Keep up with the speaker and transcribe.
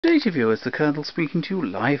Data viewers, the Colonel speaking to you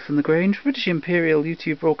live from the Grange, British Imperial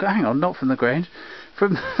YouTube broadcast. Hang on, not from the Grange,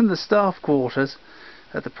 from the staff quarters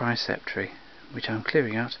at the Preceptory, which I'm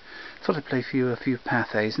clearing out. Thought I'd play for you a few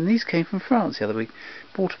Pathes, and these came from France the other week.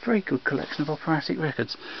 Bought a very good collection of operatic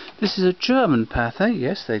records. This is a German Pathe,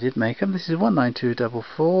 yes, they did make them. This is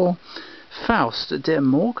 19244. Faust, der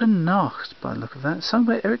Morgen, Naht, by the look of that. Sung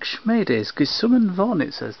by Eric Schmedes, gesungen von,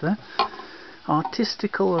 it says there.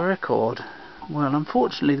 Artistical record. Well,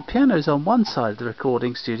 unfortunately the piano's on one side of the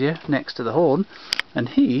recording studio next to the horn, and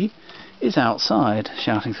he is outside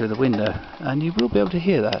shouting through the window, and you will be able to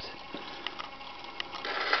hear that.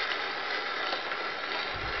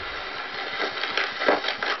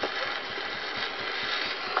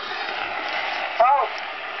 Faust,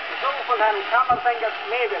 gesungen von Herrn Kammersänger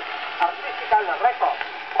Schmedes, Artistical Record.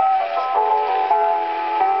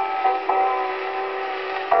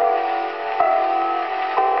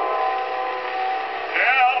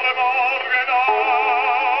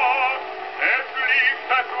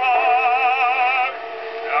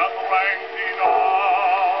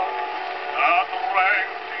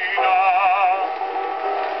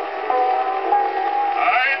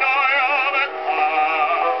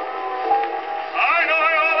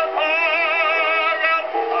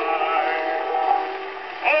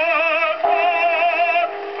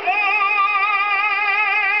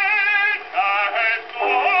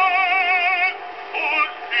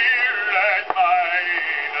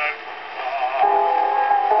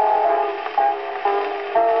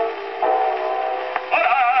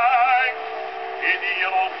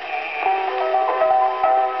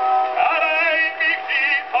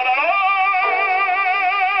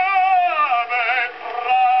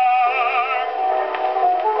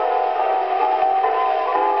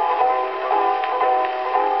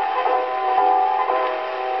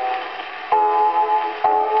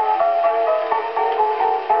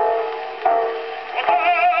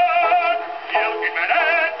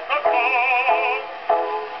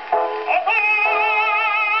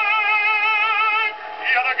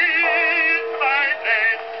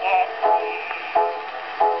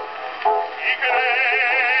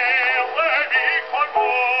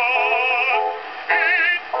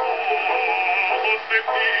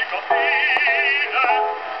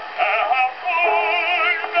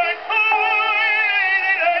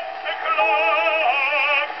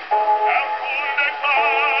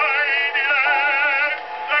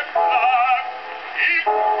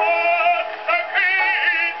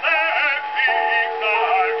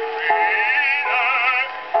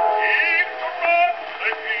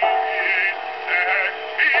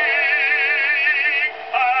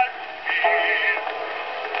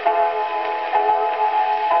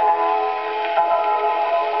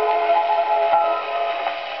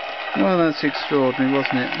 Well, that's extraordinary,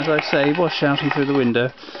 wasn't it? As I say, he was shouting through the window.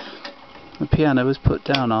 The piano was put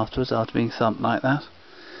down afterwards after being thumped like that,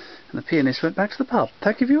 and the pianist went back to the pub.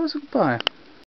 Thank you, viewers, and goodbye.